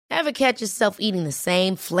Ever catch yourself eating the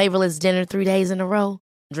same flavorless dinner 3 days in a row?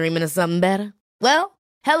 Dreaming of something better? Well,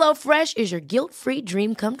 HelloFresh is your guilt-free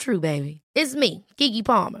dream come true, baby. It's me, Keke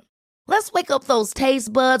Palmer. Let's wake up those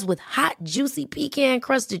taste buds with hot, juicy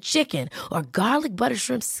pecan-crusted chicken or garlic butter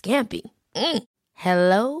shrimp scampi.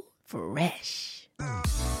 Hello Fresh.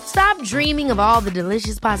 Stop dreaming of all the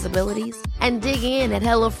delicious possibilities and dig in at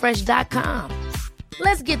HelloFresh.com.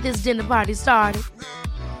 Let's get this dinner party started.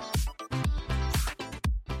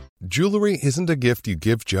 Jewelry isn't a gift you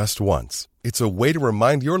give just once. It's a way to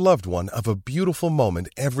remind your loved one of a beautiful moment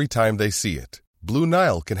every time they see it. Blue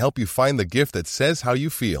Nile can help you find the gift that says how you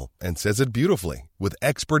feel and says it beautifully, with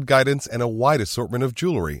expert guidance and a wide assortment of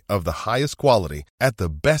jewelry of the highest quality at the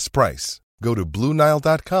best price. Go to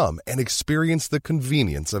BlueNile.com and experience the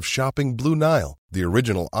convenience of shopping Blue Nile, the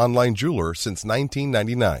original online jeweler since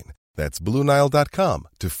 1999. That's BlueNile.com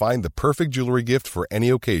to find the perfect jewelry gift for any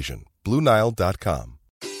occasion. BlueNile.com.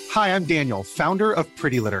 Hi, I'm Daniel, founder of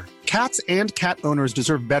Pretty Litter. Cats and cat owners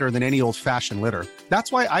deserve better than any old-fashioned litter.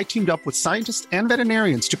 That's why I teamed up with scientists and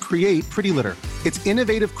veterinarians to create Pretty Litter. Its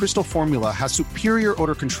innovative crystal formula has superior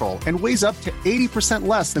odor control and weighs up to 80%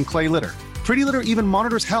 less than clay litter. Pretty Litter even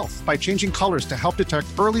monitors health by changing colors to help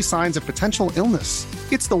detect early signs of potential illness.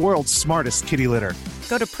 It's the world's smartest kitty litter.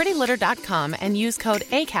 Go to prettylitter.com and use code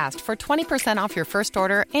ACAST for 20% off your first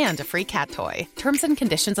order and a free cat toy. Terms and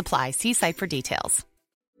conditions apply. See site for details.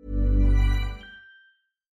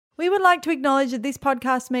 We would like to acknowledge that this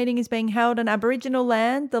podcast meeting is being held on Aboriginal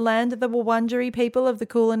land, the land of the Wurundjeri people of the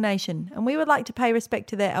Kulin Nation, and we would like to pay respect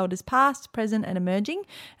to their elders past, present and emerging,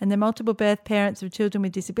 and the multiple birth parents of children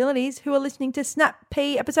with disabilities who are listening to Snap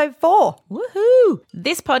P Episode 4. Woohoo!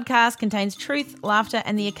 This podcast contains truth, laughter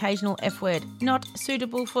and the occasional F word. Not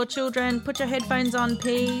suitable for children. Put your headphones on,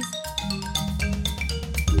 please.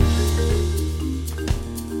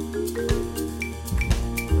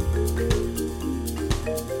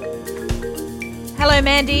 Hello,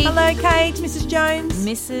 Mandy. Hello, Kate, Mrs. Jones.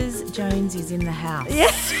 Mrs. Jones is in the house.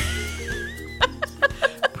 Yes.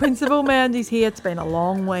 Principal Mandy's here. It's been a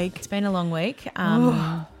long week. It's been a long week.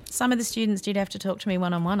 Some of the students did have to talk to me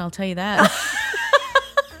one-on-one, I'll tell you that.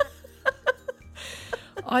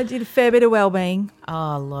 I did a fair bit of wellbeing.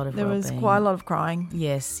 Oh, a lot of wellbeing. There was quite a lot of crying.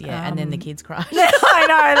 Yes, yeah, and then the kids cried. I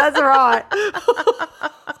know, that's right.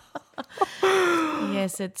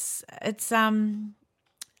 Yes, it's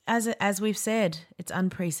as we've said, it's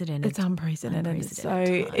unprecedented. It's unprecedented.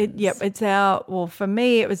 It's our, for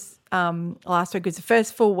me it was last week was the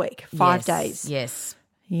first full week, 5 days. Yes.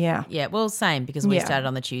 Yeah. Yeah, well, same because we started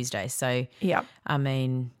on the Tuesday. So, I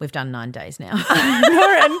mean, we've done 9 days now. And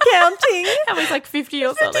counting. That was like 50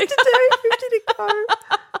 or something. 50 to go.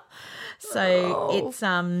 So it's,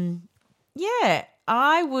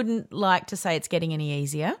 I wouldn't like to say it's getting any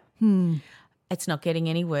easier. It's not getting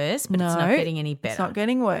any worse, but it's not getting any better. It's not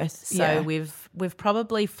getting worse. So we've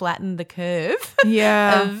probably flattened the curve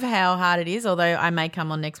of how hard it is, although I may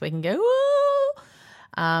come on next week and go, woo.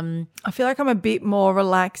 I feel like I'm a bit more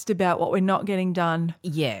relaxed about what we're not getting done.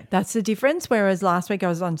 Yeah. That's the difference, whereas last week I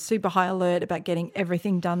was on super high alert about getting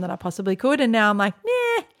everything done that I possibly could, and now I'm like,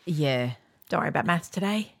 nah. Yeah. Don't worry about maths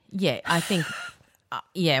today. Yeah, I think,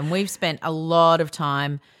 and we've spent a lot of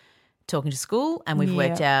time talking to school and we've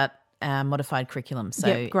worked out modified curriculum.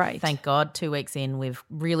 So great. Thank God 2 weeks in we've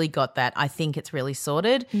really got that. I think it's really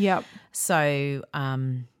sorted. Yep. So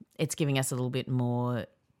it's giving us a little bit more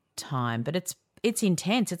time, but it's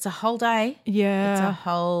intense. It's a whole day. Yeah. It's a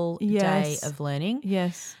whole day of learning.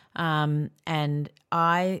 Yes. And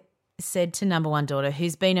I said to number one daughter,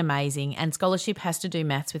 who's been amazing, and scholarship has to do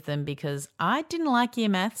maths with them because I didn't like year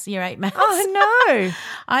 8 maths. Oh, no.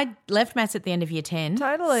 I left maths at the end of year 10.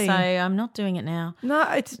 Totally. So I'm not doing it now. No,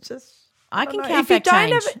 it's just... I can count back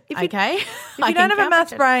change, okay? If you don't have a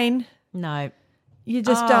maths brain... No. You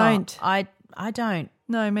just don't. I don't.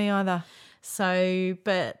 No, me either. So,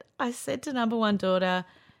 but I said to number one daughter,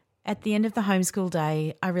 at the end of the homeschool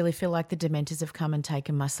day, I really feel like the Dementors have come and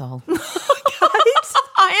taken my soul.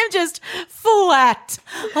 I am just flat.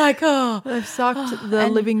 Like, they've sucked the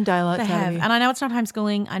living daylights out of you. And I know it's not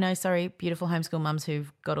homeschooling. I know, sorry, beautiful homeschool mums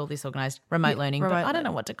who've got all this organised, remote learning, but I don't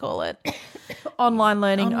know what to call it. Online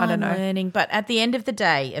learning, I don't know. Learning. But at the end of the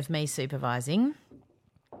day of me supervising,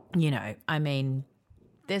 I mean,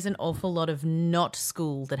 there's an awful lot of not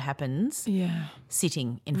school that happens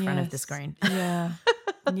sitting in front of the screen. Yeah.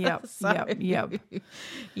 Yep.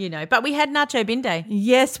 You know, but we had Nacho Bin Day.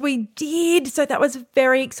 Yes, we did. So that was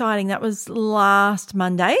very exciting. That was last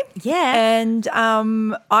Monday. Yeah. And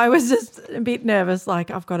I was just a bit nervous,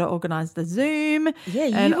 like I've got to organise the Zoom. Yeah,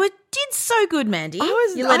 And did so good, Mandy. You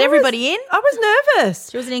I let everybody in. I was nervous.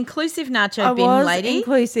 She was an inclusive Nacho I Bin was lady.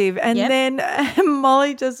 inclusive. And Yep. then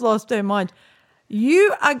Molly just lost her mind.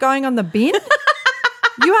 You are going on the bin?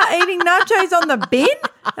 You are eating nachos on the bin?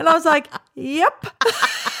 And I was like, yep.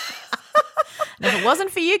 And if it wasn't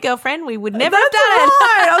for you, girlfriend, we would never have That's done it.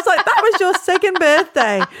 right. I was like, that was your second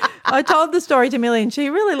birthday. I told the story to Millie and she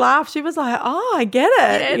really laughed. She was like, oh, I get it.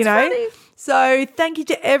 Yeah, it's funny. So thank you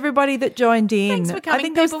to everybody that joined in. Thanks for coming. I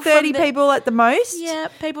think there was People 30 from the- people at the most. Yeah,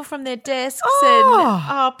 people from their desks Oh.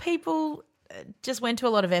 and people just went to a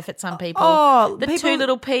lot of effort, some people. Oh, the people- 2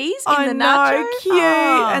 little peas in I the know, nacho. cute.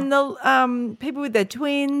 Oh. And the people with their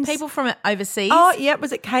twins. People from overseas. Oh, yeah,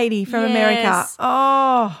 was it Katie from America? Yes.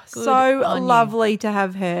 Oh, Good so on you. lovely to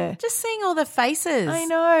have her. Just seeing all the faces. I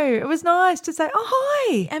know. It was nice to say, oh,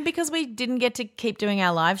 hi. And because we didn't get to keep doing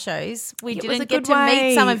our live shows, we It was didn't a get good to meet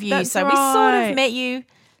way. some of you. That's So we sort right. of met you.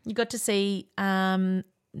 You got to see near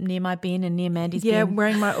my bin and near Mandy's Yeah, bin.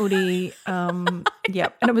 wearing my hoodie.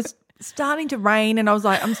 Yep. And it was starting to rain and I was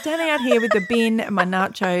like, I'm standing out here with the bin and my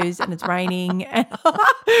nachos and it's raining. And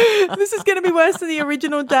this is going to be worse than the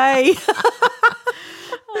original day.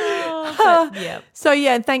 Yeah. So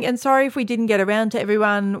yeah, and sorry if we didn't get around to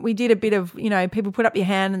everyone. We did a bit of, people put up your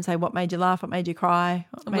hand and say what made you laugh, what made you cry,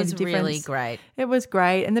 what It made was a difference. really great. It was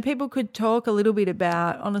great. And the people could talk a little bit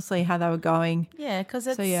about, honestly, how they were going. Yeah, because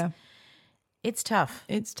it's, So yeah, it's tough.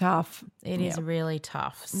 it's tough. It is really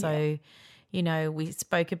tough. So, we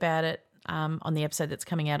spoke about it on the episode that's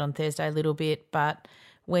coming out on Thursday a little bit, but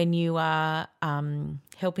when you are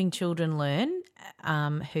helping children learn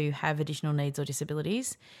who have additional needs or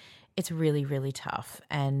disabilities, it's really, really tough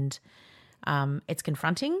and it's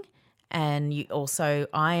confronting. And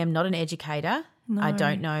I am not an educator. No. I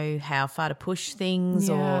don't know how far to push things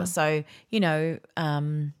Yeah. or so,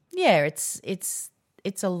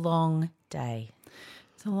 it's a long day.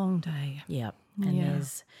 It's a long day. Yep. And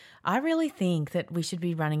I really think that we should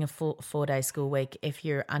be running a 4-day school week if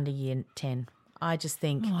you're under year 10. I just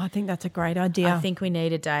think Oh, I think that's a great idea. I think we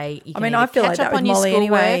need a day. You I can mean, either I feel like catch that up with on your Molly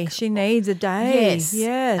anyway. schoolwork, She needs a day. Yes,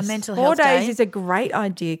 a mental 4 health days day. is a great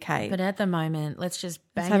idea, Kate. But at the moment, let's just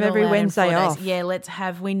bang have it all every out in Wednesday 4 days. off.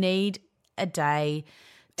 Yeah, we need a day.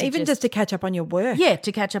 Even just to catch up on your work. Yeah,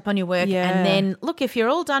 to catch up on your work. Yeah. And then, look, if you're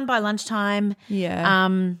all done by lunchtime, Yeah.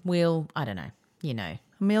 I don't know,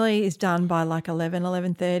 Millie is done by like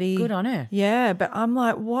 11:30. Good on her. Yeah, but I'm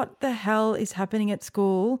like, what the hell is happening at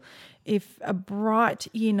school if a bright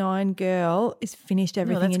year 9 girl is finished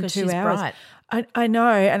everything that's in 'cause 2 she's hours? bright. I know,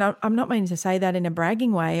 and I'm not meaning to say that in a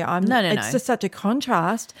bragging way. No. It's just such a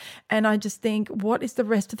contrast, and I just think, what is the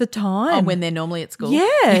rest of the time? Oh, when they're normally at school?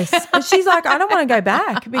 Yes. And she's like, I don't want to go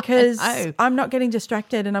back because know. I'm not getting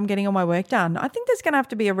distracted and I'm getting all my work done. I think there's going to have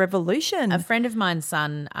to be a revolution. A friend of mine's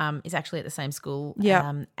son is actually at the same school. Yeah.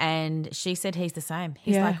 And she said he's the same.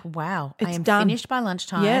 He's Yeah. like, wow, I It's am done. finished by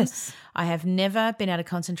lunchtime. Yes. I have never been able to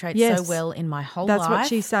concentrate Yes. so well in my whole That's life. what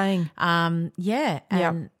she's saying. Yeah. Yep.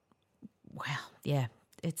 And wow. Yeah.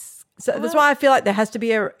 It's So that's why I feel like there has to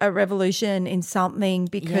be a revolution in something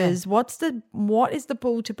because what is the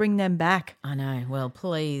pull to bring them back? I know. Well,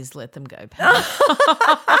 please let them go back.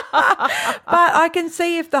 But I can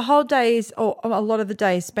see if the whole day is, or a lot of the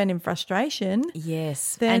day is spent in frustration,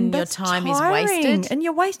 Yes. then And your that's time tiring, is wasted. and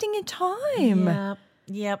you're wasting your time. Yep.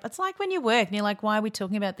 Yep. It's like when you work and you're like, why are we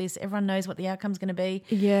talking about this? Everyone knows what the outcome's going to be.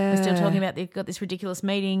 Yeah. We're still talking about they've got this ridiculous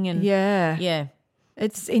meeting and Yeah.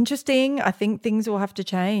 It's interesting. I think things will have to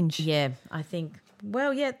change. Yeah, I think,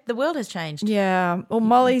 the world has changed. Yeah. Well,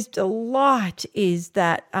 Molly's delight is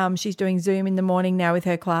that she's doing Zoom in the morning now with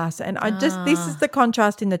her class. And this is the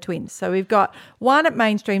contrast in the twins. So we've got one at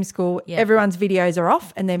mainstream school, Yep. everyone's videos are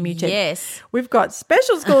off and they're muted. Yes. We've got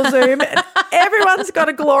special school Zoom and everyone's got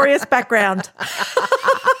a glorious background.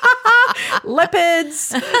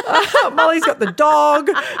 Leopards. Molly's got the dog.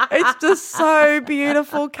 It's just so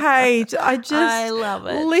beautiful, Kate. I love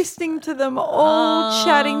it. Listening to them all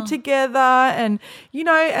chatting together and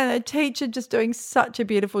a teacher just doing such a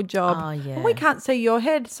beautiful job. Oh, yeah. We can't see your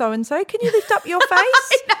head, so-and-so. Can you lift up your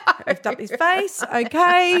face? Lift up his face.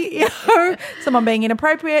 Okay. Someone being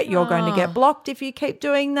inappropriate, you're going to get blocked if you keep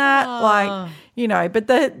doing that. But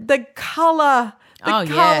the colour... The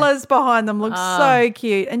colours behind them look so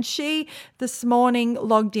cute. And she, this morning,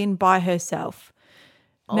 logged in by herself.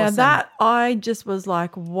 Now Awesome. that, I just was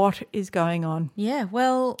like, what is going on? Yeah,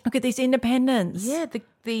 well, Look at this independence. yeah, the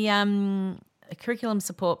curriculum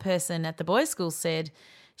support person at the boys' school said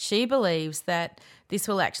she believes that this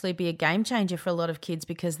will actually be a game changer for a lot of kids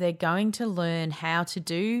because they're going to learn how to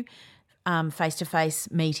do face-to-face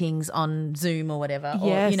meetings on Zoom or whatever.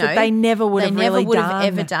 Yeah, or, so they never would have really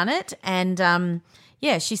ever done it. And,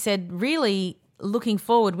 she said really looking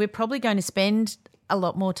forward, we're probably going to spend a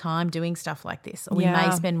lot more time doing stuff like this, or we may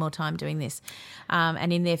spend more time doing this.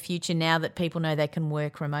 And in their future, now that people know they can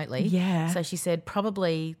work remotely. Yeah. So she said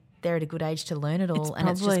probably they're at a good age to learn it all, and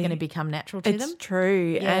it's just going to become natural to them. It's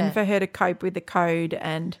true. Yeah. And for her to cope with the code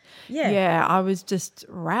and, I was just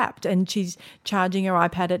wrapped. And she's charging her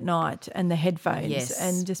iPad at night and the headphones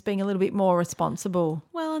and just being a little bit more responsible.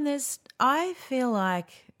 Well, and I feel like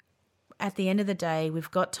at the end of the day,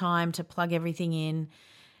 we've got time to plug everything in,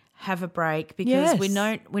 have a break, because we're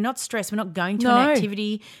not stressed. We're not going to an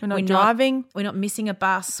activity. We're not driving. We're not missing a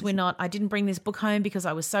bus. I didn't bring this book home because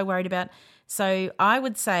I was so worried about. So I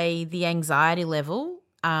would say the anxiety level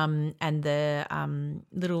and the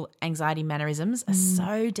little anxiety mannerisms are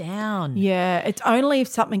so down. Yeah, it's only if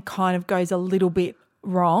something kind of goes a little bit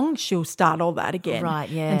wrong, she'll start all that again. Right,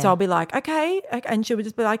 yeah. And so I'll be like, okay. And she'll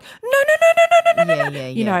just be like, no. Yeah.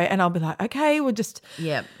 You know, and I'll be like, okay, we'll just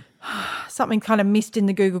something kind of missed in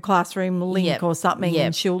the Google Classroom link or something,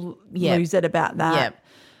 and she'll lose it about that.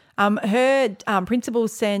 Her principal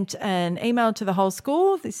sent an email to the whole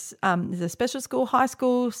school. This is a special school, high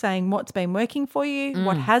school, saying what's been working for you,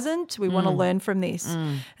 what hasn't. We want to learn from this.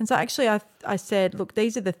 And so actually I said, look,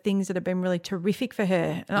 these are the things that have been really terrific for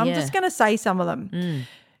her. And I'm just going to say some of them.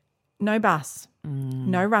 No bus,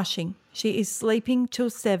 no rushing. She is sleeping till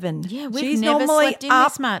 7. Yeah, we've She's never normally slept in up,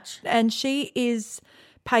 this much. and she is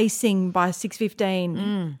pacing by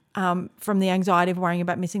 6:15 from the anxiety of worrying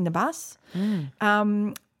about missing the bus.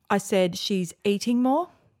 I said she's eating more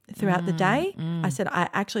throughout the day. I said I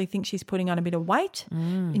actually think she's putting on a bit of weight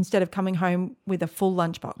instead of coming home with a full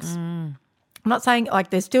lunchbox. I'm not saying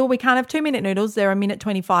like we can't have 2-minute noodles. There are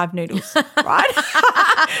 1:25 noodles, right?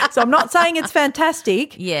 So I'm not saying it's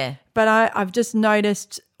fantastic. Yeah. But I've just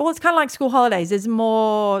noticed, it's kind of like school holidays. There's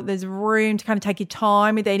room to kind of take your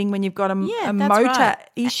time with eating when you've got a motor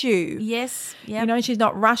issue. Yes. Yep. You know, she's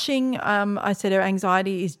not rushing. I said her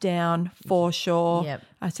anxiety is down for sure. Yep.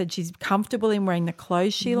 I said she's comfortable in wearing the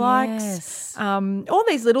clothes she likes. All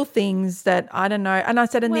these little things that I don't know. And I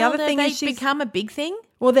said, and the other thing is she's become a big thing.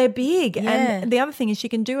 Well, they're big. Yeah. And the other thing is she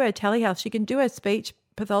can do her telehealth. She can do her speech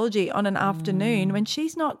pathology on an afternoon when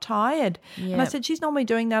she's not tired. Yep. And I said she's normally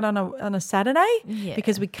doing that on a Saturday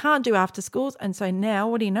because we can't do after schools. And so now,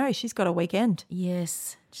 what do you know? She's got a weekend.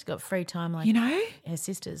 Yes. She's got free time like her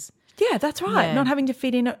sisters. Yeah, that's right. Yeah. Not having to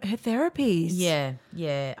fit in her therapies.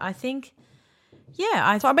 Yeah. I think,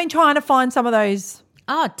 So I've been trying to find some of those.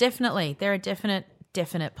 Oh, definitely. There are definite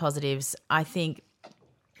positives. I think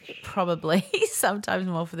probably sometimes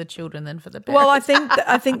more for the children than for the parents. Well,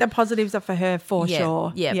 I think the positives are for her for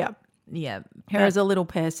sure. Yeah. Her as a little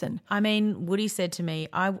person. I mean, Woody said to me,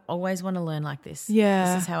 I always want to learn like this.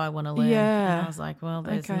 Yeah. This is how I want to learn. Yeah. And I was like, well,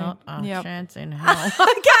 there's Okay. not a Yep. chance in hell.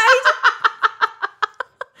 Okay.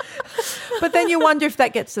 But then you wonder if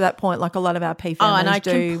that gets to that point, like a lot of our P families and I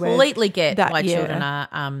do. completely get that, why yeah. children are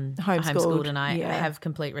homeschooled, and I have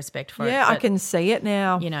complete respect for it. Yeah, I But, can see it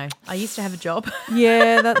now. you know, I used to have a job.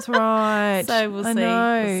 Yeah, that's right. So we'll I see.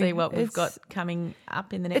 know. We'll see what we've It's- got coming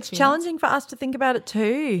up in the next It's few challenging for us to think about it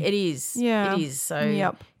too. months. It is. Yeah. It is. So,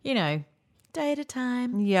 Yep. you know, day at a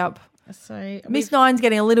time. Yep. So Miss Nine's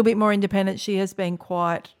getting a little bit more independent. She has been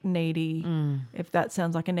quite needy. If that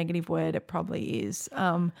sounds like a negative word, it probably is.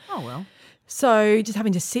 oh, well. So just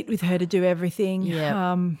having to sit with her to do everything. Yep.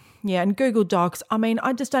 And Google Docs. I mean,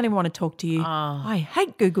 I just don't even want to talk to you. I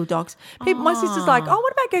hate Google Docs. My sister's like, oh,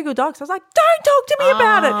 what about Google Docs? I was like, don't talk to me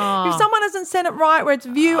about it. If someone hasn't sent it right where it's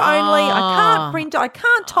view only, I can't print it, I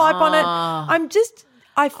can't type on it.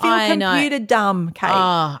 I feel I know. computer dumb,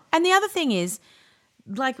 Kate. And the other thing is,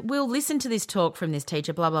 like, we'll listen to this talk from this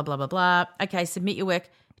teacher, blah, blah, blah, blah, blah. Okay, submit your work.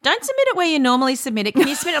 Don't submit it where you normally submit it. Can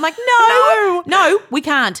you submit it? I'm like, no, we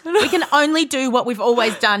can't. We can only do what we've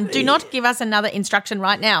always done. Do not give us another instruction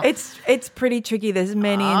right now. It's pretty tricky. There's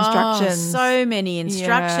many instructions. So many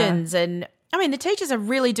instructions. And I mean, the teachers are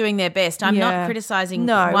really doing their best. I'm not criticising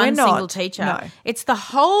No, one we're not. single teacher. No. It's the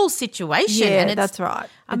whole situation. Yeah, and it's, that's right.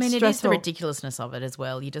 I It's mean, it is stressful. the ridiculousness of it as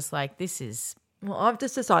well. You're just like, this is... Well, I've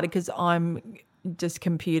just decided because I'm just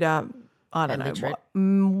computer, I don't know Illiterate.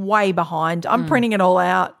 what, way behind. I'm printing it all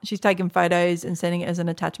out. She's taking photos and sending it as an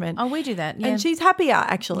attachment. Oh, we do that, yeah. And she's happier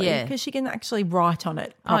actually Yeah. because she can actually write on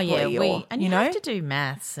it Oh properly. yeah, or, you know? have to do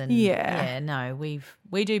maths and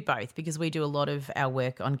we do both because we do a lot of our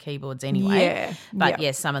work on keyboards anyway. Yeah, but yeah.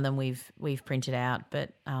 yes, some of them we've printed out. But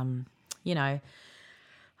you know,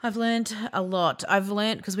 I've learned a lot. I've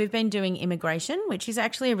learned because we've been doing immigration, which is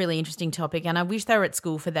actually a really interesting topic, and I wish they were at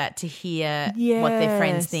school for that to hear what their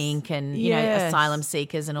friends think and, you know, asylum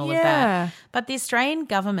seekers and all of that. But the Australian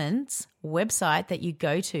government's website that you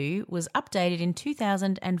go to was updated in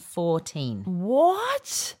 2014.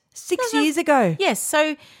 What? 6 years ago? Yes,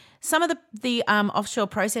 so some of the offshore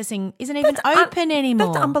processing isn't even open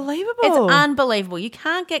anymore. That's unbelievable. It's unbelievable. You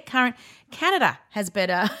can't get current. Canada has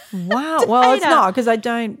better. Wow. Well, it's not because I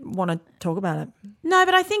don't want to talk about it. No,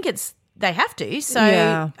 but I think they have to. So,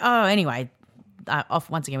 anyway,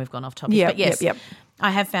 once again, we've gone off topic. But yes,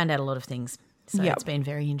 I have found out a lot of things. So it's been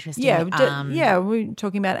very interesting. Yeah, we're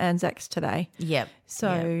talking about Anzacs today. Yep.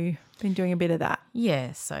 So been doing a bit of that.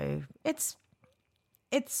 Yeah, so it's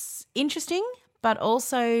interesting, but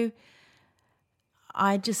also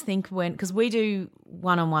I just think because we do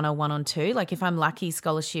one-on-one or one-on-two, like if I'm lucky,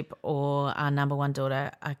 scholarship or our number one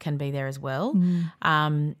daughter can be there as well.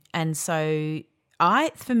 And so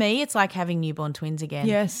for me, it's like having newborn twins again.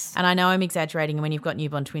 Yes. And I know I'm exaggerating, and when you've got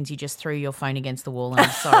newborn twins, you just threw your phone against the wall, and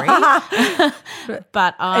I'm sorry.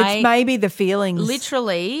 But it's maybe the feelings.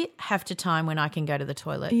 Literally have to time when I can go to the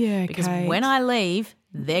toilet. Yeah, because Kate. when I leave,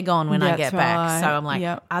 they're gone when I get back. right. So I'm like,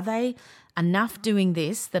 Yep. are they enough doing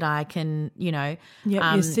this that I can, you know.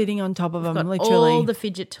 You're sitting on top of them, got literally. all the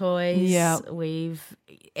fidget toys. Yeah. We've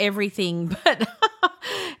everything. But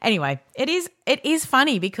anyway, it is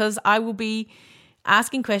funny because I will be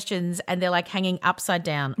asking questions and they're like hanging upside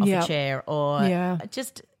down off a chair or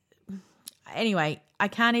just anyway, I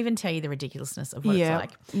can't even tell you the ridiculousness of what it's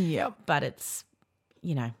like. Yep. But it's,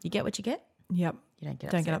 you know, you get what you get. Yep. You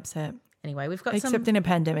don't Get upset. Anyway, we've got Except in a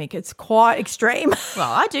pandemic. It's quite extreme.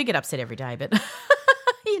 Well, I do get upset every day, but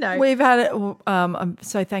you know. We've had it. I'm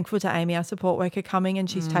so thankful to Amy, our support worker, coming and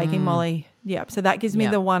she's taking Molly. Yep. So that gives me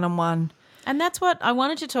the one-on-one. And that's what I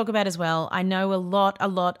wanted to talk about as well. I know a lot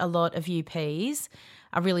of UPs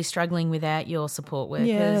are really struggling without your support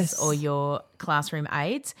workers or your classroom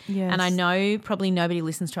aides. Yes. And I know probably nobody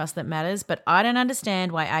listens to us that matters, but I don't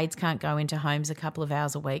understand why aides can't go into homes a couple of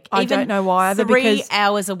hours a week. I don't know why either, 3 because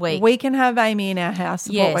hours a week. We can have Amy in our house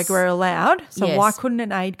support worker. We're allowed. So why couldn't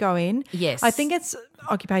an aide go in? Yes. I think it's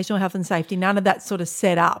occupational health and safety. None of that's sort of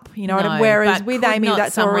set up. You know, No, whereas but with could Amy, not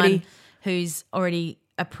that's someone already who's already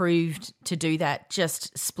approved to do that,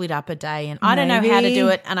 just split up a day. And I don't know how to do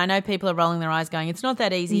it, and I know people are rolling their eyes going, it's not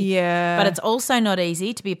that easy. Yeah. But it's also not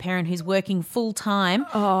easy to be a parent who's working full-time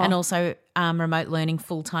and also remote learning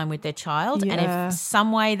full-time with their child. Yeah. And if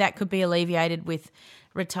some way that could be alleviated with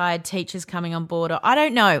retired teachers coming on board, or I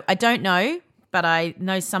don't know, but I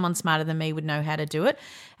know someone smarter than me would know how to do it.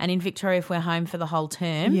 And in Victoria, if we're home for the whole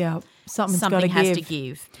term, something has to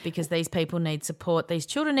give because these people need support, these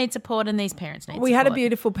children need support, and these parents need support. We had a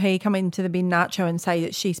beautiful P come into the Bin Nacho and say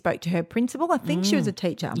that she spoke to her principal. I think she was a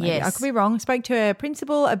teacher. Maybe. Yes. I could be wrong. Spoke to her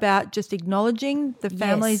principal about just acknowledging the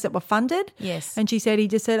families that were funded. Yes. And he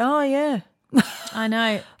just said, oh, yeah. I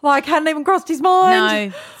know. Like, hadn't even crossed his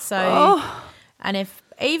mind. No. So, and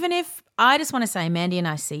even if I just want to say, Mandy and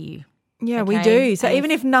I see you. Yeah, okay? we do. So and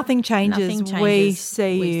even if nothing changes, we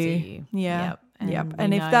see we you. see you. Yeah. Yep.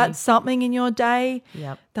 And if that's something in your day,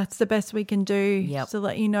 Yep. that's the best we can do Yep. to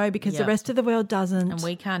let you know, because the Yep. rest of the world doesn't. And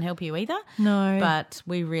we can't help you either. No. But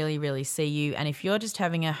we really, really see you. And if you're just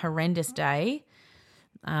having a horrendous day,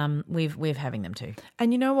 we're having them too.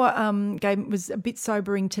 And you know what, Gabe, was a bit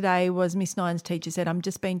sobering today was Miss Nine's teacher said, I'm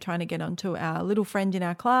just been trying to get onto our little friend in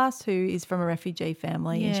our class who is from a refugee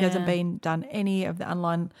family and she hasn't done any of the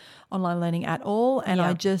online learning at all. And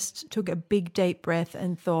I just took a big deep breath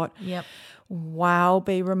and thought, wow,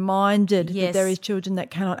 be reminded that there is children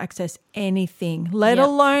that cannot access anything, let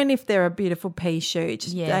alone if they're a beautiful pea shoot.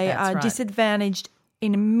 They are disadvantaged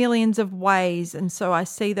in millions of ways. And so I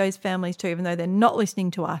see those families too, even though they're not listening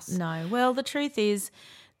to us. No. Well, the truth is,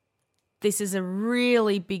 this is a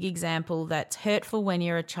really big example that's hurtful when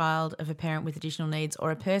you're a child of a parent with additional needs or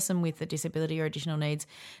a person with a disability or additional needs,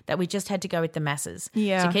 that we just had to go with the masses.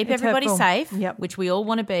 Yeah, to keep it's everybody hurtful. safe, Yep. which we all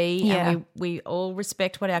want to be, Yeah. and we all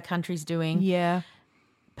respect what our country's doing. Yeah.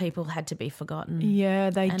 People had to be forgotten. Yeah,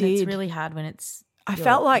 they and did. it's really hard when it's I your-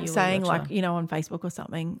 felt like you or saying, your like, child. you know, on Facebook or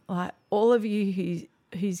something, like, all of you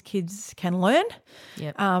whose kids can learn,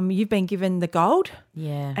 you've been given the gold.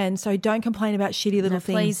 Yeah. And so don't complain about shitty little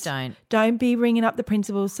things. Please don't. Don't be ringing up the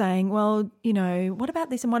principal saying, well, you know, what about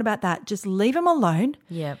this and what about that? Just leave them alone.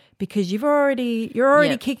 Yep. Because you're already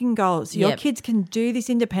Yep. kicking goals. Your Yep. kids can do this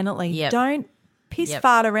independently. Yep. Don't piss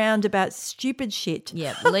fart around about stupid shit.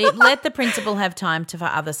 Yeah, let the principal have time for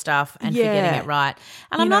other stuff and for getting it right.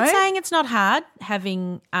 And I'm not saying it's not hard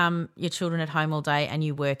having your children at home all day and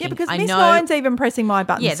you working. Yeah, because Miss Nine's even pressing my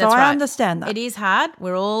button, so I understand that. It is hard.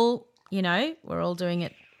 We're all, we're all doing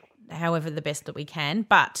it however the best that we can.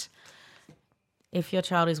 But if your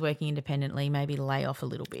child is working independently, maybe lay off a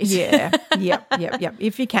little bit. Yeah, yep,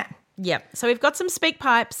 if you can. Yep. So we've got some speak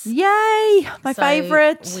pipes. Yay, my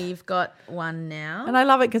favourite. We've got one now. And I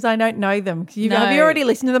love it because I don't know them. Have you already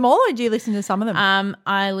listened to them all or do you listen to some of them?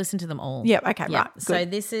 I listen to them all. Yep, okay, right. Good. So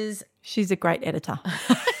this is... She's a great editor.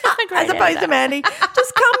 As opposed to Mandy.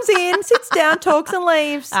 Just comes in, sits down, talks and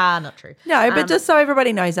leaves. Not true. No, but just so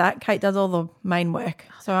everybody knows that, Kate does all the main work.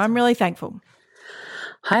 So I'm really thankful.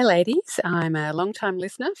 Hi, ladies. I'm a long-time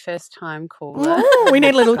listener, first-time caller. Oh, we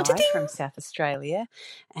need a little Guy from South Australia.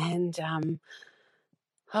 And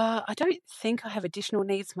I don't think I have additional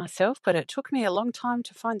needs myself, but it took me a long time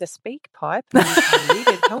to find the speak pipe. And I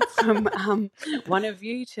needed help from one of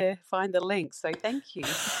you to find the link, so thank you.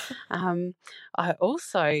 I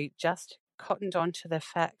also just cottoned on to the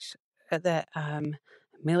fact that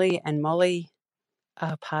Millie and Molly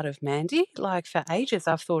are part of Mandy. Like for ages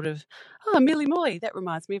I've thought of, Millie Molly, that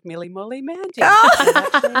reminds me of Millie Molly Mandy. I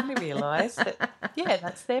actually realised that,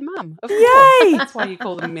 that's their mum. Of course. That's why you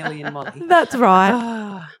call them Millie and Molly. That's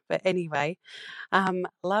right. But anyway,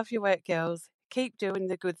 love your work, girls. Keep doing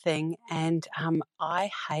the good thing. And I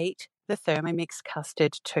hate the Thermomix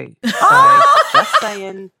custard too. So just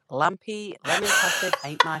saying, lumpy lemon custard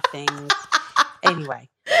ain't my thing. Anyway,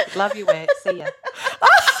 love your work. See ya.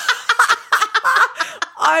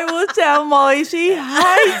 I will tell Molly she hates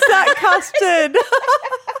that custard.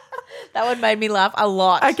 That one made me laugh a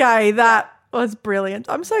lot. Okay, that was brilliant.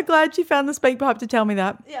 I'm so glad she found the speak pipe to tell me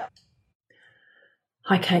that. Yeah.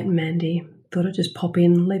 Hi, Kate and Mandy. Thought I'd just pop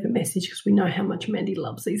in and leave a message because we know how much Mandy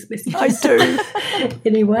loves these messages. I do.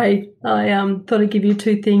 Anyway, I thought I'd give you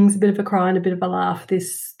two things, a bit of a cry and a bit of a laugh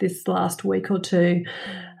this last week or two.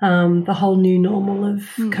 The whole new normal of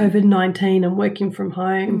COVID-19 and working from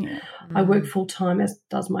home. Yeah. I work full-time, as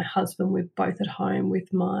does my husband. We're both at home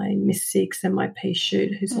with my Miss Six and my pea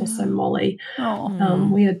shoot, who's also Molly.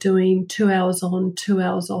 We are doing 2 hours on, 2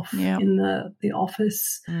 hours off in the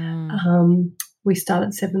office. We start at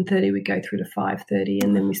 7:30, we go through to 5:30,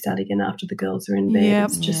 and then we start again after the girls are in bed. Yep.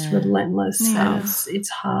 It's just relentless. Yeah. It's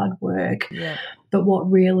hard work. Yep. But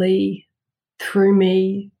what really threw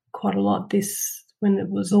me quite a lot when it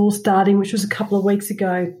was all starting, which was a couple of weeks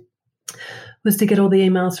ago, was to get all the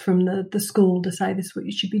emails from the school to say this is what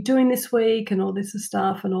you should be doing this week and all this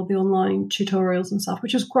stuff and all the online tutorials and stuff,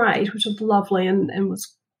 which was great, which was lovely and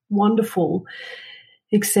was wonderful,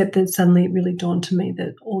 except that suddenly it really dawned to me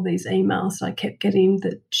that all these emails that I kept getting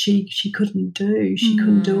that she couldn't do. She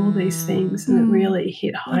couldn't do all these things, and it really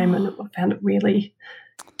hit home and I found it really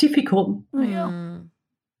difficult.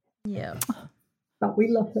 Yeah. But we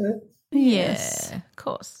love her. Yes. Yeah, of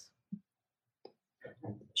course.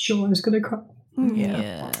 Sure, I was going to cry.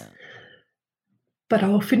 Yeah. But I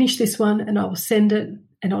will finish this one and I will send it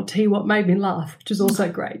and I'll tell you what made me laugh, which is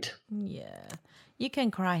also great. Yeah. You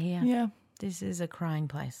can cry here. Yeah. This is a crying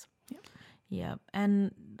place. Yeah.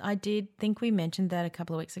 And I did think we mentioned that a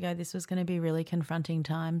couple of weeks ago. This was going to be really confronting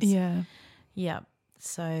times. Yeah. Yeah.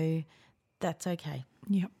 So that's okay.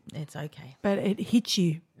 Yep. It's okay. But it hits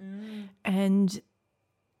you. And,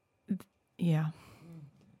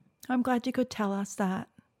 I'm glad you could tell us that.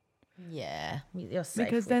 Yeah. You're safe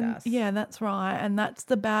because with then, us. Yeah, that's right. And that's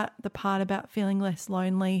the part about feeling less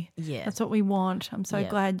lonely. Yeah. That's what we want. I'm so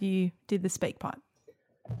glad you did the speak pipe.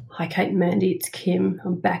 Hi, Kate and Mandy. It's Kim.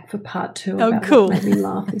 I'm back for part 2 about what made me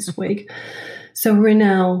laugh this week. So we're in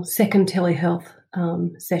our second telehealth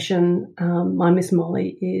session. My Miss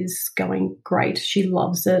Molly is going great. She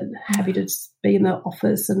loves it. Happy to be in the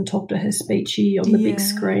office and talk to her speechy on the big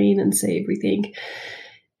screen and see everything.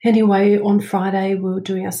 Anyway, on Friday we were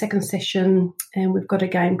doing our second session and we've got a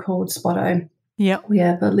game called Spotto. Yeah. We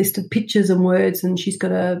have a list of pictures and words and she's got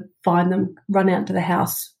to find them, run out to the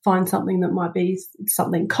house, find something that might be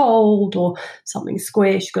something cold or something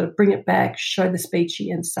square. She's got to bring it back, show the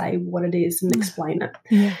speechy and say what it is and explain it.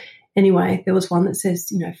 Yeah. Anyway, there was one that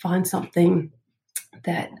says, find something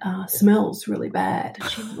that smells really bad. And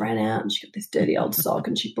she ran out and she got this dirty old sock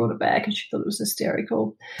and she brought it back and she thought it was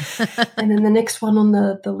hysterical. And then the next one on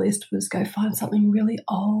the list was go find something really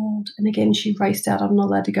old. And again, she raced out. I'm not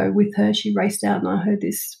allowed to go with her. She raced out and I heard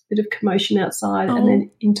this bit of commotion outside and then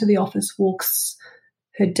into the office walks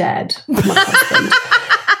her dad, my husband.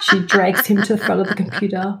 She drags him to the front of the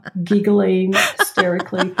computer, giggling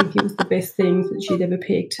hysterically, thinking it was the best thing that she'd ever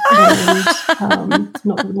picked. And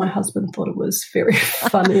not that my husband thought it was very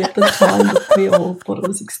funny at the time, but we all thought it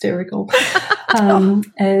was hysterical.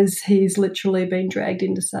 As he's literally been dragged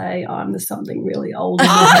in to say, I'm the something really old in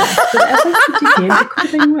the house. But as I said to him, it could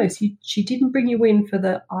have been worse. She didn't bring you in for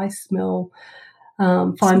the I smell.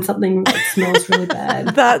 Find something that smells really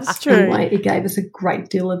bad. That's true. Anyway, it gave us a great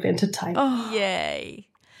deal of entertainment. Oh, yay.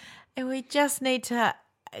 And we just need to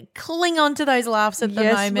cling on to those laughs at the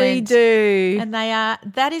moment. Yes, we do. And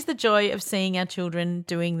that is the joy of seeing our children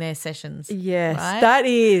doing their sessions. Yes, right? that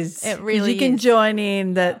is. It really You can is. join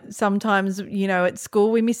in that sometimes, at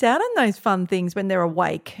school we miss out on those fun things when they're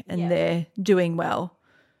awake and they're doing well.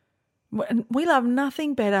 We love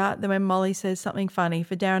nothing better than when Molly says something funny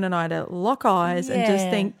for Darren and I to lock eyes and just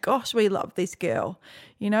think, gosh, we love this girl.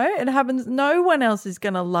 It happens. No one else is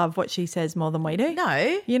going to love what she says more than we do.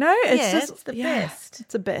 No. It's the best.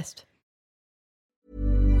 It's the best.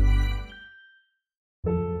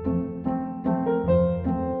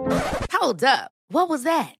 Hold up. What was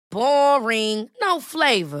that? Boring. No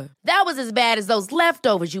flavor. That was as bad as those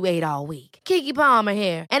leftovers you ate all week. Keke Palmer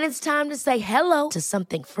here, and it's time to say hello to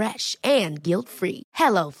something fresh and guilt-free.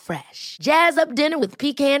 Hello Fresh. Jazz up dinner with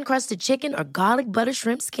pecan-crusted chicken or garlic butter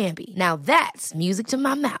shrimp scampi. Now that's music to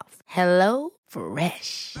my mouth. Hello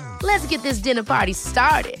Fresh. Let's get this dinner party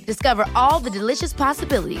started. Discover all the delicious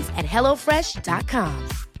possibilities at hellofresh.com.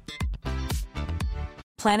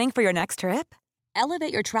 Planning for your next trip?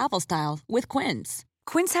 Elevate your travel style with Quince.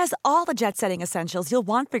 Quince has all the jet-setting essentials you'll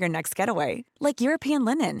want for your next getaway, like European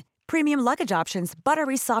linen, premium luggage options,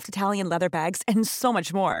 buttery soft Italian leather bags, and so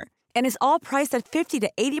much more. And is all priced at 50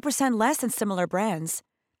 to 80% less than similar brands.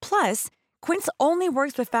 Plus, Quince only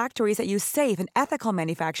works with factories that use safe and ethical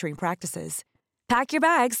manufacturing practices. Pack your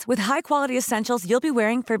bags with high-quality essentials you'll be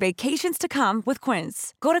wearing for vacations to come with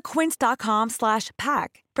Quince. Go to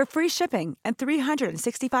quince.com/pack for free shipping and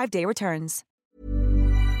 365-day returns.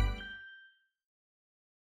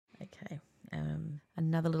 Okay.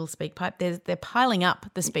 Another little speak pipe. They're piling up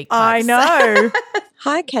the speak pipes. I know.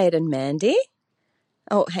 Hi, Kate and Mandy.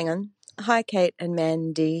 Oh, hang on. Hi, Kate and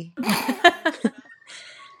Mandy.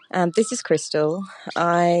 This is Crystal.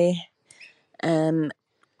 I am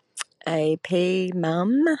a pea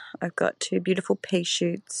mum. I've got 2 beautiful pea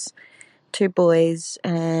shoots, 2 boys,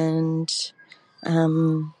 and they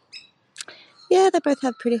both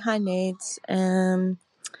have pretty high needs. I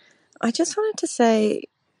just wanted to say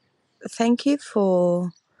thank you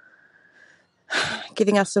for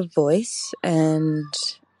giving us a voice and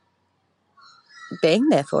being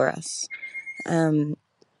there for us. I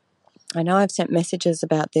know I've sent messages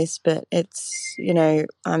about this, but it's,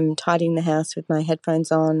 I'm tidying the house with my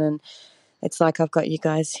headphones on, and it's like I've got you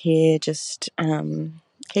guys here just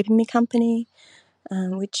keeping me company,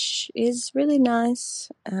 which is really nice.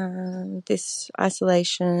 This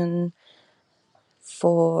isolation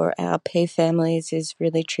for our pea families is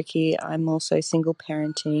really tricky. I'm also single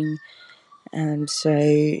parenting, and so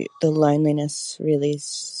the loneliness really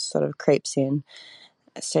sort of creeps in.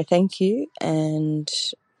 So thank you, and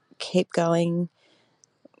keep going.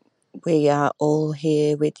 We are all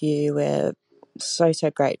here with you. We're so, so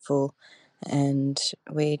grateful, and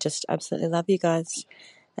we just absolutely love you guys.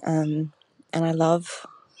 And I love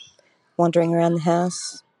wandering around the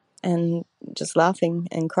house and just laughing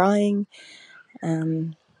and crying.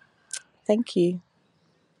 Thank you.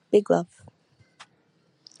 Big love.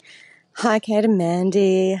 Hi, Kate and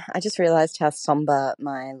Mandy. I just realised how somber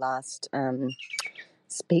my last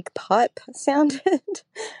speak pipe sounded.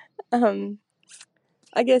 I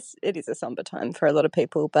guess it is a somber time for a lot of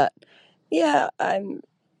people, but yeah, I'm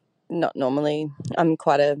not normally. I'm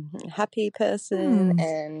quite a happy person,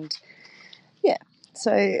 and yeah,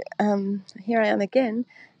 so here I am again,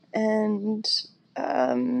 and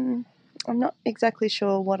I'm not exactly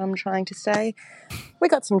sure what I'm trying to say. We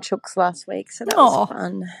got some chooks last week, so that was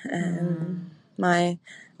fun. My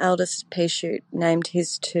eldest pea shoot named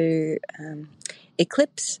his 2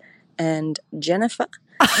 Eclipse and Jennifer,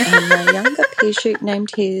 and my younger pea shoot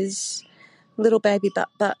named his little baby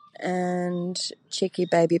butt and cheeky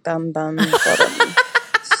baby bum bottom.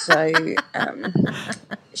 So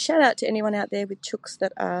shout out to anyone out there with chooks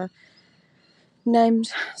that are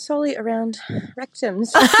named solely around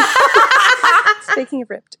rectums. Speaking of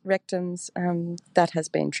rectums, that has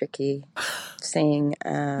been tricky, seeing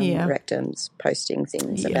rectums posting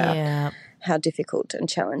things about how difficult and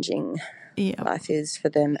challenging life is for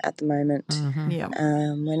them at the moment.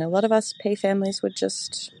 When a lot of us pea families would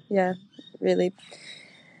just, really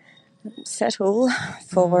settle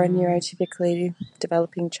for a neurotypically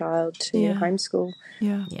developing child to homeschool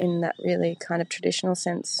in that really kind of traditional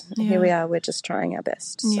sense. Here we are, we're just trying our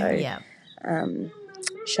best. So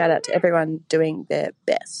shout out to everyone doing their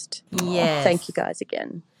best. Yes. Thank you guys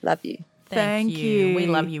again. Love you. Thank you. We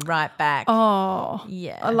love you right back. Oh,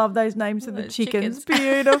 yeah. I love those names of the chickens.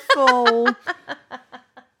 Beautiful.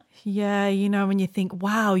 Yeah, you know, when you think,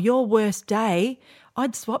 wow, your worst day,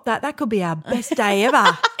 I'd swap that. That could be our best day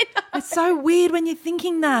ever. It's so weird when you're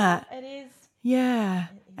thinking that. It is. Yeah.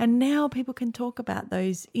 And now people can talk about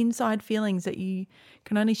those inside feelings that you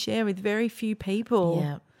can only share with very few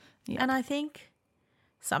people. Yeah. And I think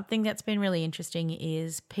something that's been really interesting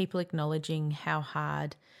is people acknowledging how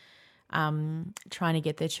hard trying to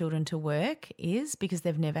get their children to work is, because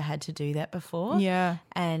they've never had to do that before. Yeah.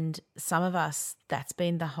 And some of us, that's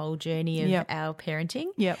been the whole journey of our parenting.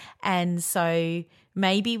 Yep. And so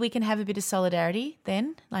maybe we can have a bit of solidarity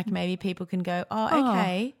then. Like maybe people can go, oh,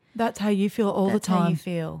 okay. That's how you feel all the time. That's how you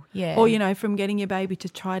feel, yeah. Or, you know, from getting your baby to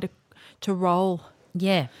try to roll.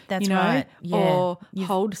 Yeah, that's you know, right. Yeah. Or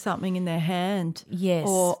hold something in their hand. Yes.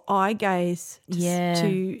 Or eye gaze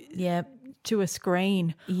to a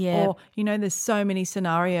screen. Yeah. Or, you know, there's so many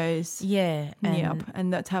scenarios. Yeah.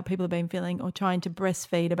 And that's how people have been feeling, or trying to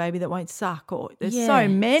breastfeed a baby that won't suck, or there's so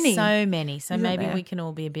many. So many. So Isn't maybe there? we can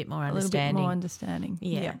all be a bit more A little understanding. bit more understanding.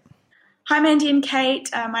 Yeah. Hi, Mandy and Kate.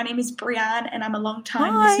 My name is Brianne and I'm a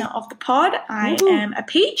long-time listener of the pod. I am a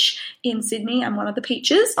peach in Sydney. I'm one of the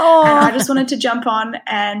peaches. Oh. And I just wanted to jump on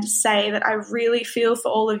and say that I really feel for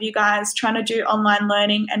all of you guys trying to do online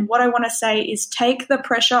learning. And what I want to say is take the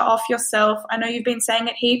pressure off yourself. I know you've been saying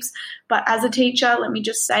it heaps, but as a teacher, let me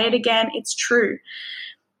just say it again. It's true.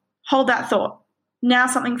 Hold that thought. Now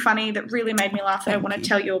something funny that really made me laugh that I want to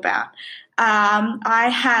tell you about. I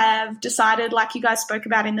have decided, like you guys spoke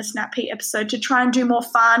about in the Snap Pete episode, to try and do more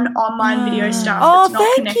fun online video stuff that's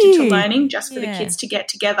not connected to learning, just for the kids to get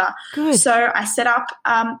together. Good. So I set up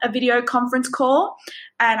a video conference call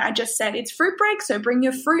and I just said it's fruit break, so bring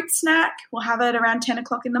your fruit snack. We'll have it around 10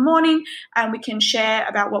 o'clock in the morning and we can share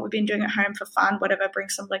about what we've been doing at home for fun, whatever, bring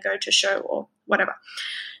some Lego to show or whatever.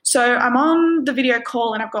 So I'm on the video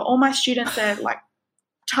call and I've got all my students there, like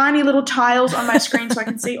tiny little tiles on my screen so I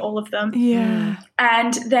can see all of them. Yeah.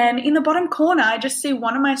 And then in the bottom corner, I just see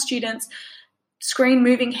one of my students' screen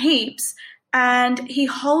moving heaps, and he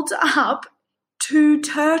holds up 2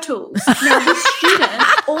 turtles. Now, this student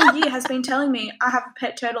all year has been telling me, I have a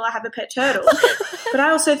pet turtle, I have a pet turtle. But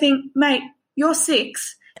I also think, mate, you're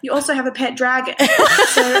 6. You also have a pet dragon.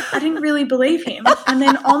 So I didn't really believe him. And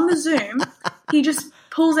then on the Zoom, he just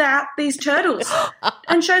pulls out these turtles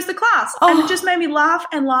and shows the class. And it just made me laugh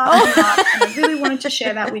and laugh and laugh. And I really wanted to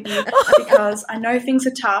share that with you because I know things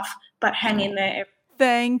are tough, but hang in there.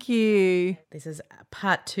 Thank you. This is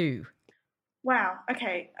part 2. Wow.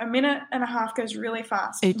 Okay. A minute and a half goes really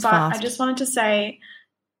fast. It's but fast. I just wanted to say,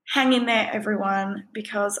 hang in there, everyone,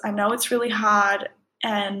 because I know it's really hard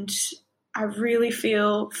and I really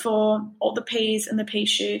feel for all the peas and the pea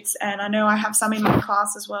shoots, and I know I have some in my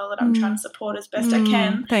class as well that I'm trying to support as best I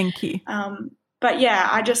can. Thank you. But yeah,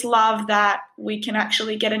 I just love that we can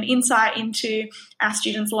actually get an insight into our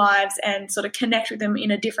students' lives and sort of connect with them in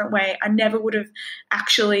a different way. I never would have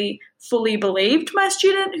actually fully believed my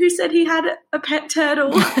student who said he had a pet turtle.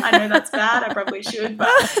 I know that's bad. I probably should, but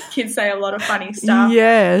kids say a lot of funny stuff.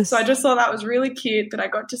 Yes. So I just thought that was really cute that I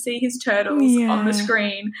got to see his turtles on the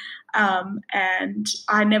screen. And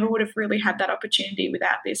I never would have really had that opportunity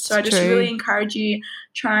without this. So I just really encourage you,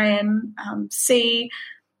 try and see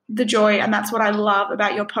the joy, and that's what I love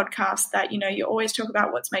about your podcast, that, you know, you always talk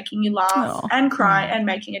about what's making you laugh and cry and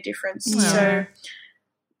making a difference. So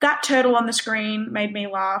that turtle on the screen made me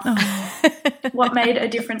laugh. What made a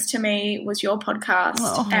difference to me was your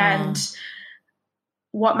podcast. And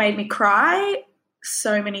what made me cry,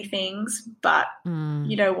 so many things, but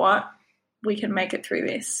you know what? We can make it through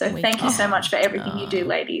this. So thank you so much for everything you do,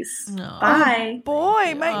 ladies. Bye. Oh,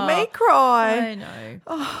 boy, make me cry. I know.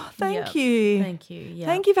 Oh, thank you. Thank you. Yeah.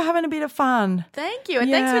 Thank you for having a bit of fun. Thank you. And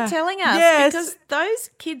thanks for telling us. Yes. Because those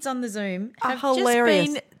kids on the Zoom Are have hilarious.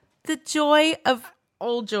 just been the joy of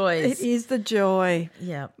all joys. It is the joy.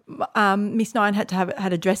 Yeah. Miss Nine had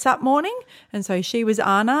a dress up morning, and so she was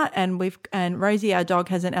Anna, and Rosie, our dog,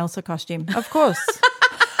 has an Elsa costume. Of course.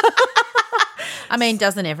 I mean,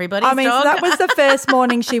 doesn't everybody? So that was the first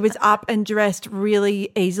morning she was up and dressed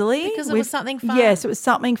really easily. Because it was something fun. Yes, it was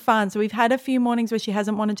something fun. So we've had a few mornings where she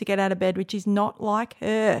hasn't wanted to get out of bed, which is not like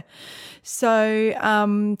her. So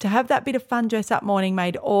to have that bit of fun dress up morning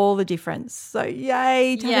made all the difference. So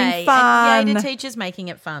yay to having fun. And yay to teachers making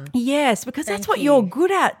it fun. Yes, because that's what you're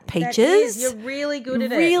good at, Peaches. You're really good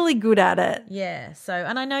at it. Really good at it. Yeah. So,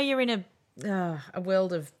 and I know you're in a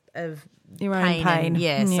world of your own pain.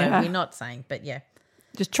 So we're not saying, but yeah.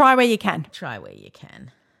 Just try where you can. Try where you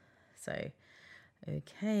can. So,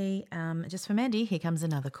 okay. Just for Mandy, here comes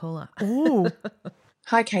another caller. Ooh.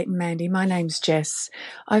 Hi, Kate and Mandy. My name's Jess.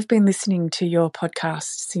 I've been listening to your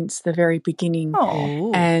podcast since the very beginning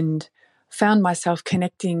and found myself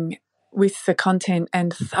connecting with the content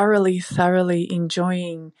and thoroughly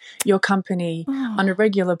enjoying your company on a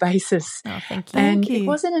regular basis. Oh, thank you. And it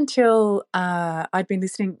wasn't until I'd been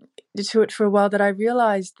listening to it for a while that I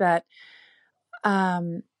realised that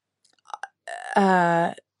one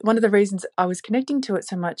of the reasons I was connecting to it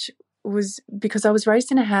so much was because I was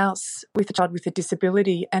raised in a house with a child with a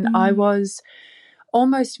disability, and I was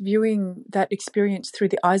almost viewing that experience through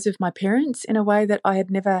the eyes of my parents in a way that I had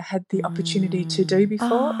never had the opportunity to do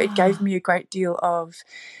before. It gave me a great deal of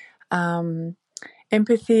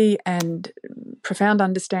empathy and profound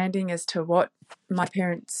understanding as to what my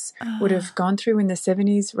parents would have gone through in the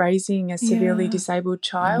 70s raising a severely disabled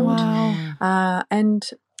child. Wow. And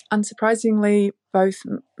unsurprisingly, both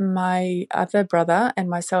my other brother and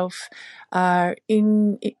myself are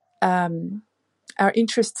our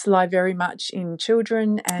interests lie very much in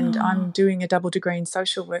children, and I'm doing a double degree in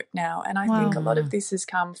social work now. And I think a lot of this has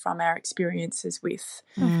come from our experiences with,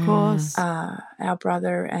 of course, our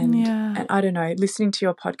brother. And I don't know, listening to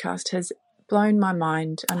your podcast has blown my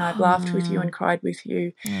mind, and I've laughed with you and cried with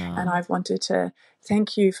you. And I've wanted to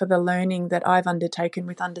thank you for the learning that I've undertaken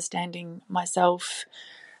with understanding myself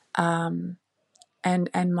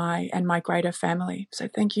and my greater family. So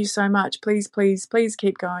thank you so much. Please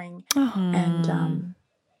keep going. And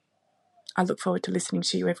I look forward to listening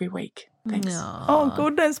to you every week. Thanks. Oh,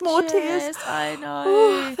 goodness, more tears. I know.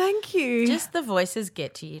 Oh, thank you. Just the voices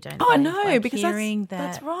get to you, don't they? I know, like because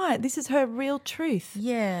that's right. This is her real truth.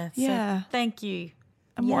 Yeah. Yeah. So thank you.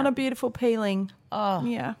 And what a beautiful peeling. Oh.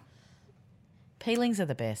 Yeah. Peelings are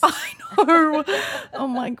the best. I know. Oh,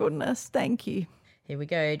 my goodness. Thank you. Here we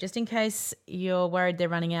go. Just in case you're worried they're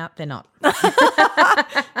running out, they're not.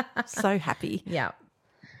 So happy. Yeah.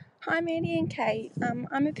 Hi, Mandy and Kate.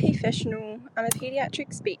 I'm a professional. I'm a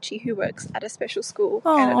paediatric speechy who works at a special school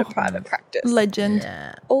and at a private practice. Legend.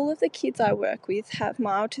 Yeah. All of the kids I work with have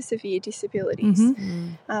mild to severe disabilities,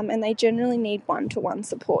 and they generally need one-to-one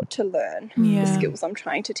support to learn the skills I'm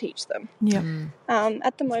trying to teach them. Yeah.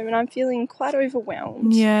 At the moment, I'm feeling quite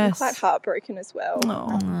overwhelmed and quite heartbroken as well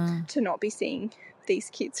to not be seeing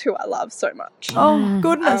these kids who I love so much. Oh,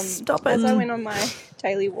 goodness, stop it. As I went on my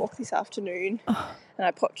daily walk this afternoon and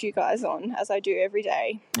I popped you guys on, as I do every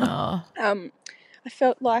day, I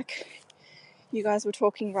felt like you guys were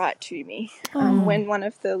talking right to me when one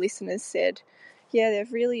of the listeners said,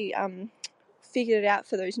 they've really figured it out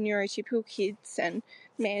for those neurotypical kids. And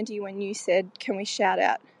Mandy, when you said, can we shout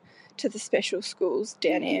out to the special schools,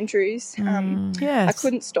 Dan Andrews. Yes. I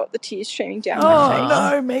couldn't stop the tears streaming down my face.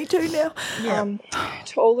 Oh, no, me too now.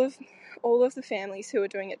 To all of the families who are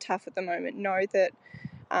doing it tough at the moment, know that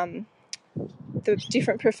the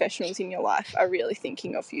different professionals in your life are really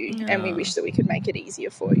thinking of you, and we wish that we could make it easier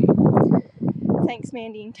for you. Thanks,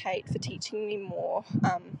 Mandy and Kate, for teaching me more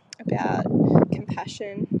about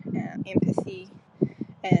compassion, empathy,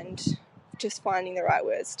 and just finding the right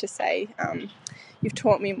words to say. You've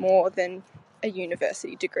taught me more than a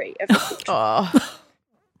university degree ever could.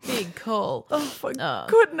 Big call. Oh, my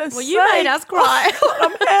goodness. Well, you made us cry.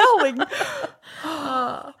 I'm howling.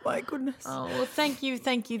 Oh, my goodness. Oh, well, thank you, yes,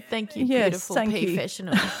 beautiful thank you.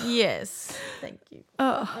 professional. Yes, thank you.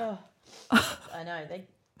 I know, they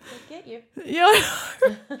get you. Yeah.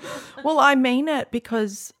 Well, I mean it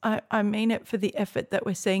because I mean it for the effort that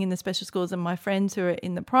we're seeing in the special schools, and my friends who are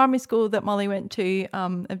in the primary school that Molly went to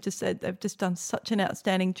have just said they've just done such an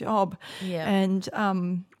outstanding job. Yeah. And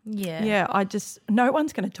no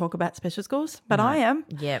one's going to talk about special schools, but I am.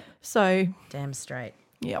 Yep. So damn straight.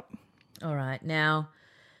 Yep. All right. Now,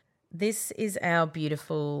 this is our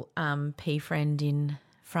beautiful P friend in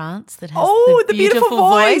France that has the beautiful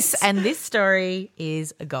voice. And this story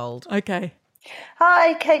is gold. Okay.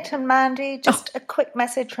 Hi, Kate and Mandy. Just a quick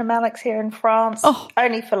message from Alex here in France,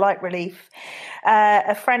 only for light relief.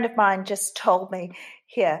 A friend of mine just told me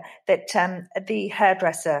here that the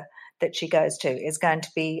hairdresser that she goes to is going to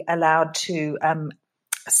be allowed to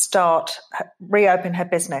reopen her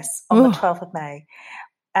business on the 12th of May.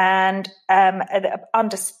 And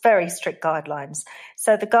under very strict guidelines.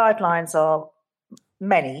 So the guidelines are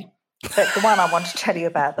many, but the ones I want to tell you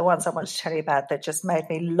about that just made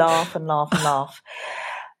me laugh and laugh and laugh,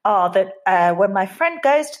 are that when my friend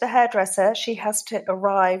goes to the hairdresser, she has to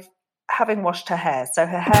arrive having washed her hair. So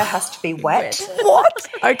her hair has to be wet. What?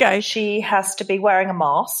 Okay. She has to be wearing a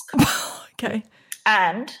mask. Okay.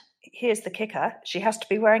 And here's the kicker, she has to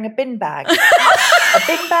be wearing a bin bag. A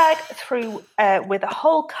bin bag with a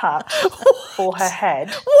hole cut for her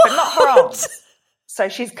head, but not her arms. So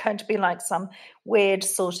she's going to be like some weird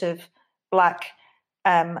sort of black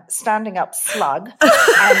standing up slug,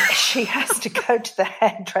 and she has to go to the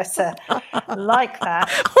hairdresser like that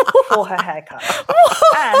for her haircut.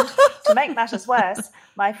 And to make matters worse,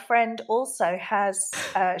 my friend also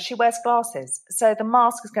she wears glasses, so the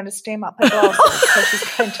mask is going to steam up her glasses.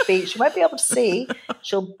 So she won't be able to see,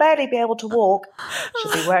 she'll barely be able to walk,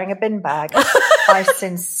 she'll be wearing a bin bag. I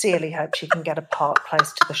sincerely hope she can get a part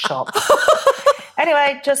placed to the shop.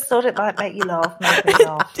 Anyway, just thought it might make you laugh. Make me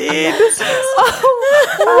laugh. It did.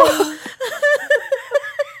 Oh.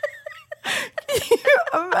 Can you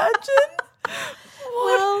imagine?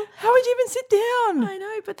 Well, how would you even sit down? I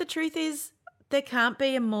know, but the truth is there can't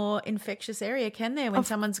be a more infectious area, can there, when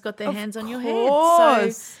someone's got their hands on your head?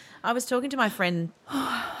 So I was talking to my friend.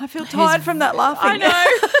 I feel tired from that laughing. I know.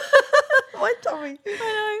 My tummy.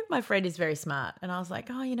 I know. My friend is very smart. And I was like,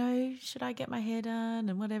 should I get my hair done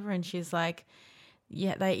and whatever? And she's like,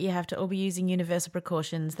 yeah, you have to all be using universal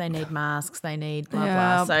precautions. They need masks. They need blah,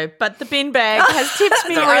 blah. So, but the bin bag has tipped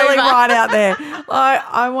me over. Really right out there.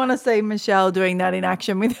 I want to see Michelle doing that in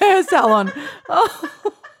action with her salon. Oh,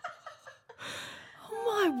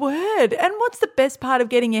 my word. And what's the best part of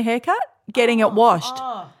getting your hair cut? Getting it washed.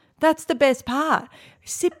 That's the best part.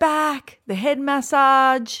 Sit back, the head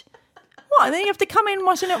massage. What? And then you have to come in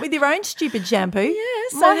washing it with your own stupid shampoo. Yeah,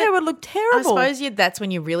 so my hair would look terrible. I suppose that's when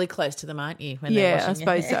you're really close to them, aren't you? When they're washing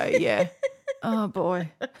your hair. So, yeah. Oh, boy.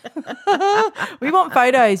 We want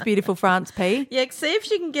photos, beautiful France P. Yeah, see if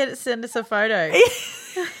she can send us a photo.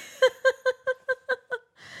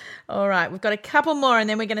 All right, we've got a couple more and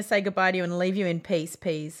then we're going to say goodbye to you and leave you in peace,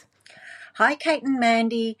 Peas. Hi, Kate and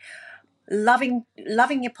Mandy. Loving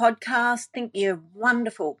your podcast. Think you're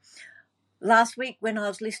wonderful. Last week when I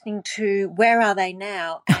was listening to Where Are They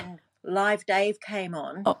Now and Live Dave came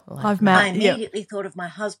on, Live Matt, I immediately thought of my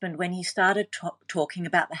husband when he started talking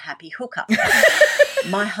about the happy hooker.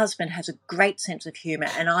 My husband has a great sense of humour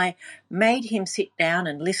and I made him sit down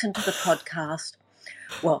and listen to the podcast,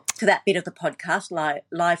 to that bit of the podcast,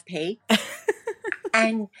 Live P.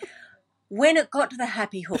 And when it got to the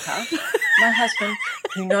happy hooker, my husband,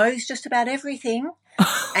 who knows just about everything,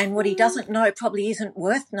 and what he doesn't know probably isn't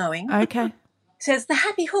worth knowing. Okay. Says, the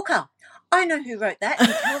happy hooker. I know who wrote that. He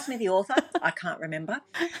tells me the author. I can't remember.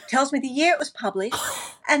 Tells me the year it was published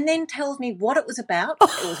and then tells me what it was about.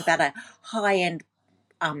 It was about a high-end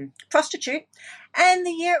prostitute and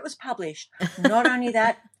the year it was published. Not only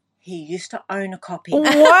that, he used to own a copy. Wow.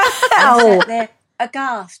 I sat there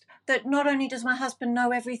aghast that not only does my husband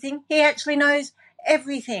know everything, he actually knows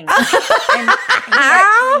everything. And he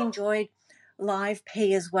actually enjoyed Live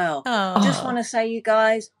P as well. Just want to say, you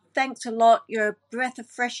guys, thanks a lot. You're a breath of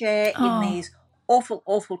fresh air in these awful,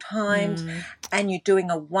 awful times, and you're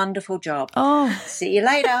doing a wonderful job. See you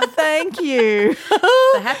later. Thank you.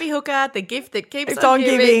 The happy hooker, the gift that keeps on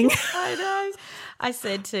giving. I know. I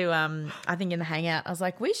said to, I think in the Hangout, I was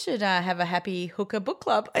like, we should have a happy hooker book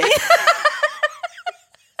club. We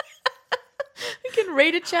can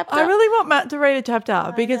read a chapter. I really want Matt to read a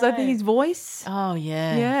chapter because I think his voice. Oh,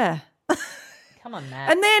 yeah. Yeah. Come on,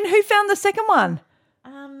 Matt. And then who found the second one?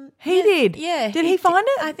 He did. Yeah. Did he find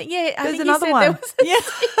it? I think, yeah. There's another one.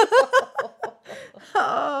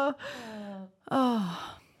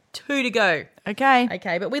 Two to go.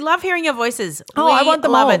 Okay. But we love hearing your voices. I want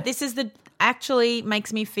them love all. It. This is actually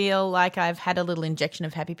makes me feel like I've had a little injection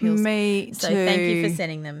of happy pills. Me too. So thank you for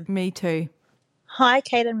sending them. Me too. Hi,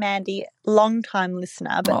 Kate and Mandy, long-time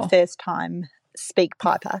listener, but first-time speak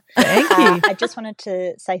piper. Thank you. I just wanted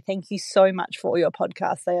to say thank you so much for all your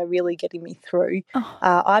podcasts. They are really getting me through.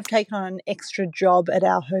 I've taken on an extra job at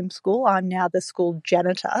our homeschool. I'm now the school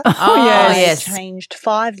janitor. Yes. I changed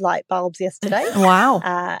 5 light bulbs yesterday. Wow.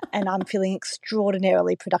 And I'm feeling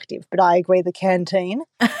extraordinarily productive. But I agree, the canteen,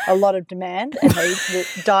 a lot of demand, and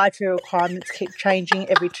the dietary requirements keep changing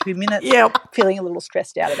every 2 minutes. Yep. Feeling a little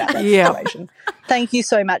stressed out about that situation. Thank you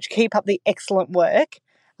so much. Keep up the excellent work.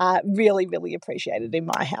 Really, really appreciated in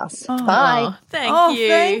my house. Oh, Bye. Thank you.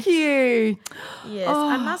 Thank you. Yes,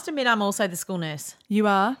 I must admit I'm also the school nurse. You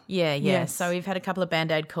are? Yeah. Yes. So we've had a couple of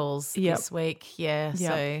Band-Aid calls this week. Yeah.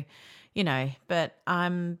 Yep. So, but I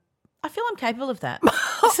feel I'm capable of that.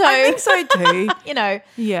 So I think so too.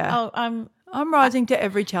 Yeah. I'm rising to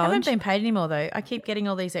every I challenge. haven't been paid anymore though. I keep getting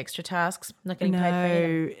all these extra tasks. I'm not getting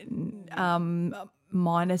paid for them.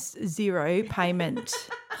 Minus 0 payment.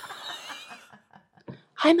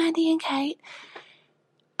 Hi, Mandy and Kate.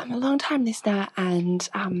 I'm a long-time listener, and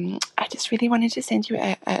I just really wanted to send you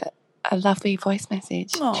a lovely voice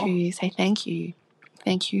message to say thank you.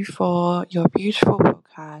 Thank you for your beautiful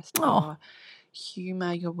podcast, your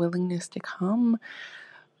humour, your willingness to come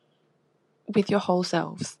with your whole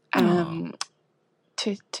selves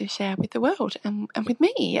to share with the world and with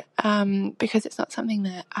me, because it's not something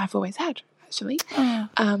that I've always had, actually.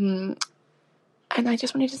 And I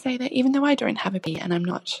just wanted to say that even though I don't have a bee and I'm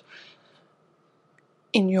not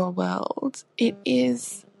in your world, it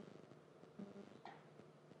is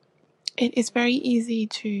very easy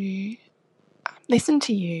to listen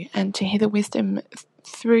to you and to hear the wisdom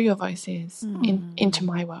through your voices into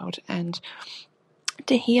my world, and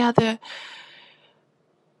to hear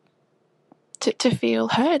to feel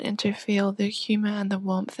heard and to feel the humour and the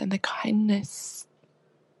warmth and the kindness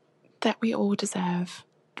that we all deserve,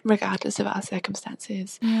 regardless of our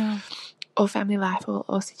circumstances or family life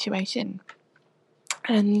or situation.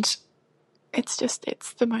 And it's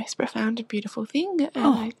the most profound and beautiful thing.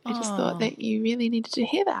 And I just thought that you really needed to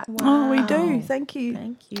hear that. Wow. Oh, we do. Thank you.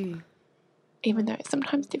 Thank you. Even though it's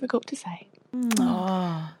sometimes difficult to say.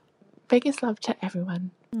 Biggest love to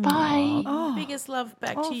everyone. Bye. Biggest love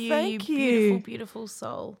back to you, thank you you. beautiful, beautiful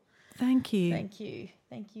soul. Thank you. Thank you.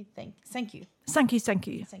 Thank you. Thank you. Thank you. Thank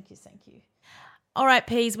you. All right,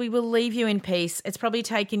 Peas, we will leave you in peace. It's probably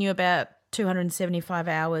taken you about 275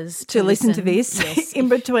 hours to listen to this yes, in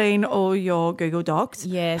between all your Google Docs.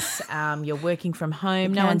 Yes, you're working from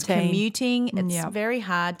home. No one's commuting. It's very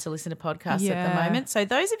hard to listen to podcasts at the moment. So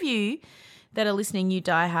those of you that are listening, you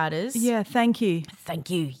dieharders. Yeah, thank you. Thank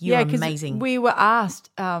you. You're amazing. We were asked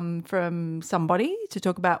from somebody to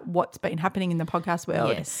talk about what's been happening in the podcast world.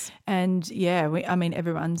 Yes. And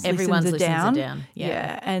everyone's listens are down.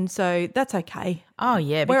 Yeah. And so that's okay. Oh,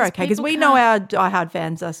 yeah. We're okay because we know our diehard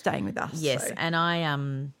fans are staying with us. Yes. So.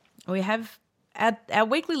 And we have our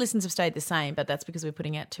weekly listens have stayed the same, but that's because we're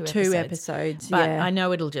putting out two episodes. But I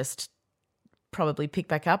know it'll just probably pick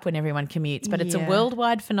back up when everyone commutes, but it's a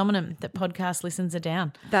worldwide phenomenon that podcast listens are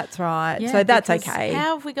down. That's right. Yeah, so that's okay.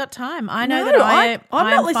 How have we got time? I know I'm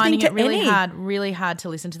not listening finding to it really any. really hard to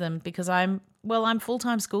listen to them because I'm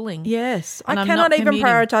full-time schooling. Yes. And I I'm cannot not even commuting.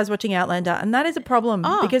 prioritise watching Outlander, and that is a problem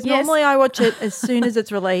because yes. normally I watch it as soon as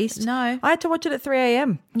it's released. No. I had to watch it at 3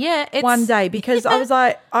 a.m. Yeah. one day because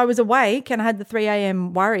I was awake and I had the 3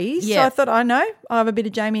 a.m. worries. Yeah. So I thought, I'll have a bit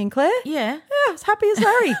of Jamie and Claire. Yeah. Yeah, I was happy as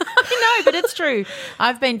Larry. I know, but it's true.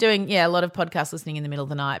 I've been doing, a lot of podcast listening in the middle of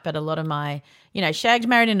the night, but a lot of my, Shagged,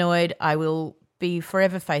 Married, Annoyed, I will be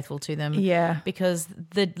forever faithful to them. Yeah. Because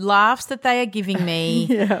the laughs that they are giving me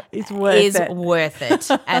it's worth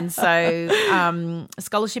it. And so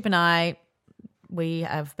Scholarship and we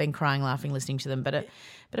have been crying, laughing, listening to them. But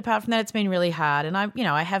apart from that, it's been really hard. And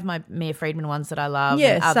I have my Mia Friedman ones that I love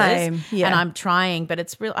and others. Same. Yeah. And I'm trying, but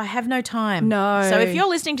it's real. I have no time. No. So if you're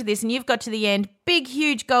listening to this and you've got to the end, big,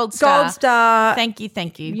 huge gold star. Thank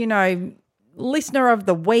you. Listener of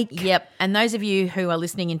the week. Yep. And those of you who are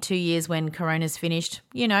listening in 2 years when Corona's finished,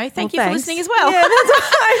 thank you for listening as well. Yeah,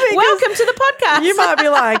 that's right. Welcome to the podcast. You might be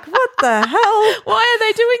like, what the hell? Why are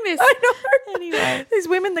they doing this? I know. Anyway. These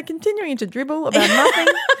women, they're continuing to dribble about nothing.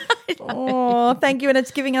 Oh, thank you. And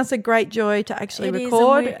it's giving us a great joy to actually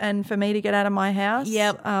record and for me to get out of my house.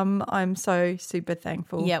 Yep. I'm so super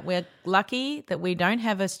thankful. Yeah, we're lucky that we don't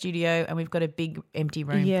have a studio and we've got a big empty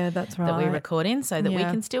room. Yeah, that's right. That we record in so that we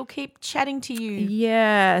can still keep chatting to you.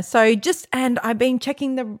 Yeah. So and I've been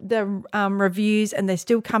checking the reviews and they're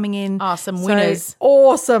still coming in. Oh, some winners.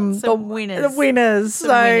 Awesome. Some winners. The winners. Some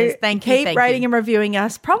winners. Thank you. Keep rating and reviewing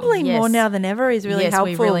us. Probably more now than ever is really helpful.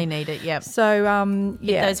 Yes, we really need it. Yep. So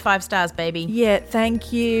hit those 5 stars, baby. Yeah,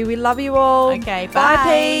 thank you. We love you all. Okay, bye. Bye.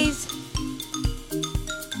 Peas.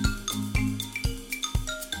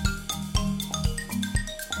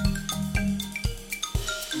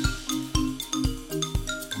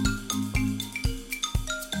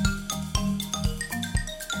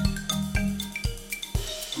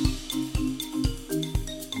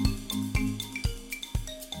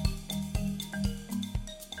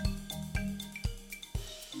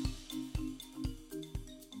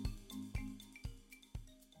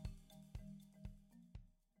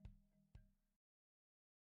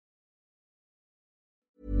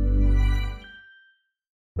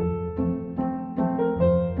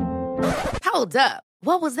 Hold up.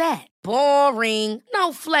 What was that? Boring.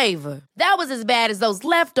 No flavor. That was as bad as those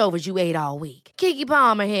leftovers you ate all week. Keke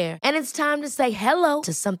Palmer here, and it's time to say hello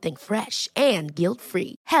to something fresh and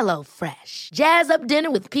guilt-free. Hello Fresh. Jazz up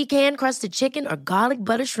dinner with pecan-crusted chicken or garlic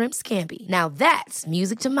butter shrimp scampi. Now that's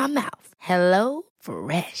music to my mouth. Hello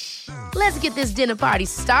Fresh. Let's get this dinner party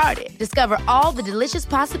started. Discover all the delicious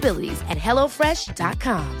possibilities at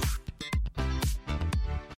hellofresh.com.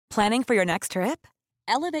 Planning for your next trip?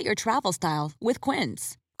 Elevate your travel style with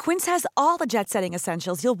Quince. Quince has all the jet-setting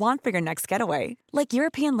essentials you'll want for your next getaway, like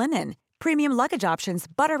European linen, premium luggage options,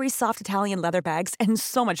 buttery soft Italian leather bags, and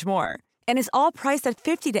so much more. And is all priced at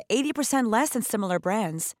 50 to 80% less than similar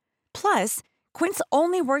brands. Plus, Quince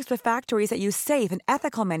only works with factories that use safe and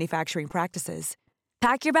ethical manufacturing practices.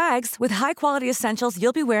 Pack your bags with high-quality essentials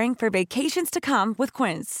you'll be wearing for vacations to come with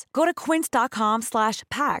Quince. Go to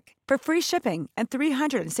quince.com/pack for free shipping and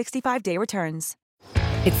 365-day returns.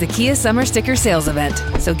 It's the Kia Summer Sticker Sales Event,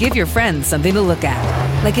 so give your friends something to look at,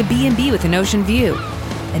 like a B&B with an ocean view,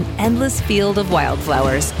 an endless field of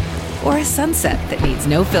wildflowers, or a sunset that needs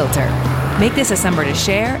no filter. Make this a summer to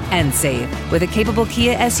share and save with a capable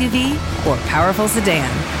Kia SUV or powerful sedan.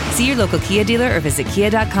 See your local Kia dealer or visit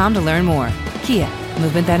kia.com to learn more. Kia,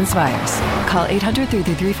 movement that inspires. Call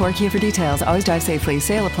 800-3334-KIA for details. Always drive safely.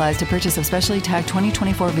 Sale applies to purchase of specially tagged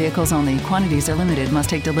 2024 vehicles only. Quantities are limited. Must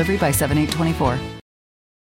take delivery by 7/8/24.